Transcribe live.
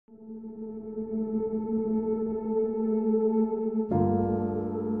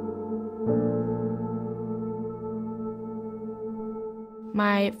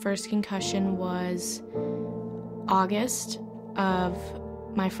My first concussion was August of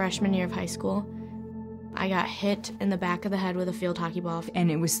my freshman year of high school. I got hit in the back of the head with a field hockey ball. And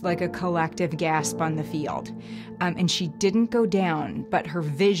it was like a collective gasp on the field. And she didn't go down, but her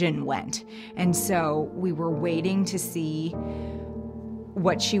vision went. And so we were waiting to see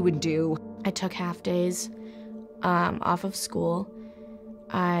what she would do. I took half days off of school.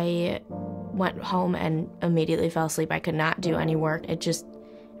 I went home and immediately fell asleep. I could not do any work. It just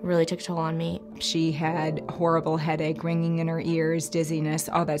really took a toll on me. She had horrible headache, ringing in her ears, dizziness,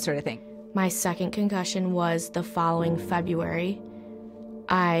 all that sort of thing. My second concussion was the following February.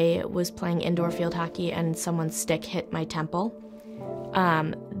 I was playing indoor field hockey and someone's stick hit my temple.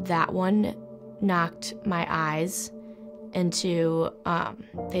 That one knocked my eyes into,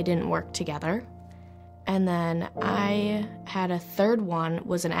 they didn't work together. And then I had a third one,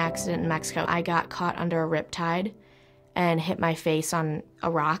 was an accident in Mexico. I got caught under a riptide and hit my face on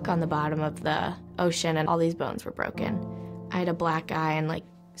a rock on the bottom of the ocean, and all these bones were broken. I had a black eye and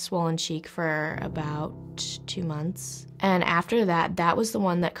swollen cheek for about 2 months. And after that, that was the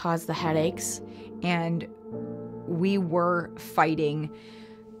one that caused the headaches. And we were fighting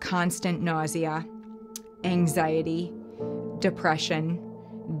constant nausea, anxiety, depression,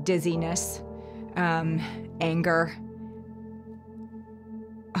 dizziness, anger,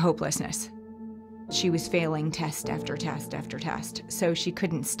 hopelessness. She was failing test after test after test, so she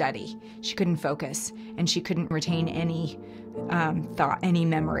couldn't study, she couldn't focus, and she couldn't retain any thought, any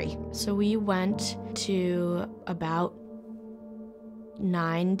memory. So we went to about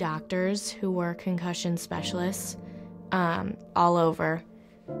 9 doctors who were concussion specialists all over.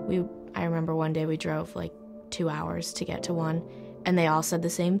 I remember one day we drove 2 hours to get to one, and they all said the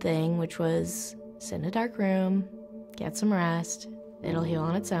same thing, which was sit in a dark room, get some rest, it'll heal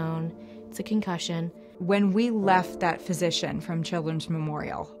on its own, it's a concussion. When we left that physician from Children's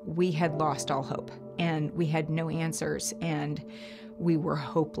Memorial, we had lost all hope, and we had no answers, and we were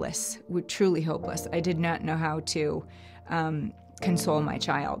hopeless. We were truly hopeless. I did not know how to console my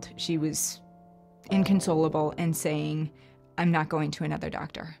child. She was inconsolable and saying, I'm not going to another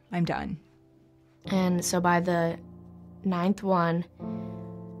doctor. I'm done. And so by the 9th one,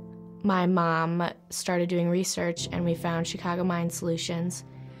 my mom started doing research, and we found Chicago Mind Solutions.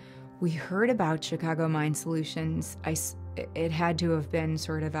 We heard about Chicago Mind Solutions. It had to have been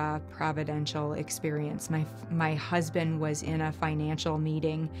sort of a providential experience. My husband was in a financial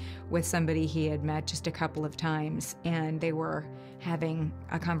meeting with somebody he had met just a couple of times, and they were having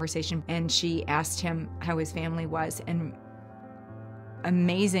a conversation, and she asked him how his family was, and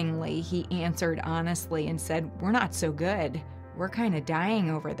amazingly, he answered honestly and said, we're not so good. We're kind of dying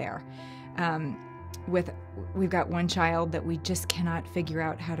over there. We've got one child that we just cannot figure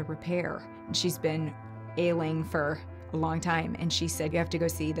out how to repair. And she's been ailing for a long time. And she said, you have to go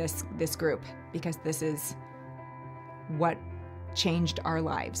see this group, because this is what changed our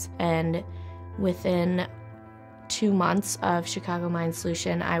lives. And within 2 months of Chicago Mind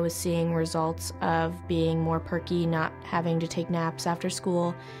Solution, I was seeing results of being more perky, not having to take naps after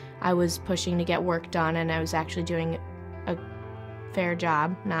school. I was pushing to get work done, and I was actually doing a fair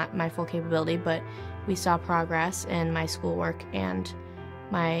job, not my full capability, but we saw progress in my schoolwork and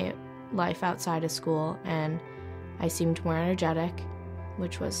my life outside of school, and I seemed more energetic,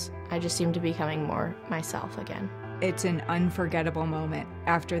 I just seemed to be becoming more myself again. It's an unforgettable moment.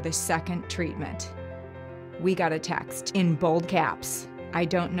 After the second treatment, we got a text in bold caps, I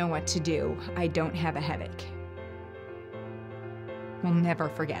don't know what to do. I don't have a headache. We'll never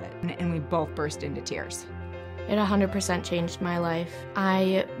forget it. And we both burst into tears. It 100% changed my life.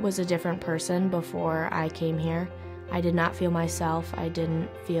 I was a different person before I came here. I did not feel myself. I didn't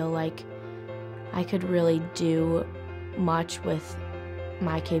feel like I could really do much with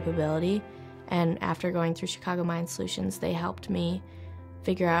my capability. And after going through Chicago Mind Solutions, they helped me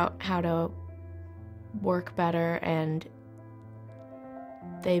figure out how to work better, and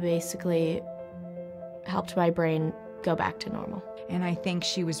they basically helped my brain go back to normal. And I think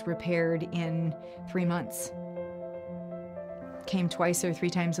she was repaired in 3 months. Came twice or 3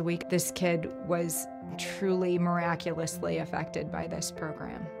 times a week. This kid was truly miraculously affected by this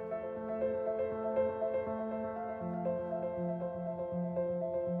program.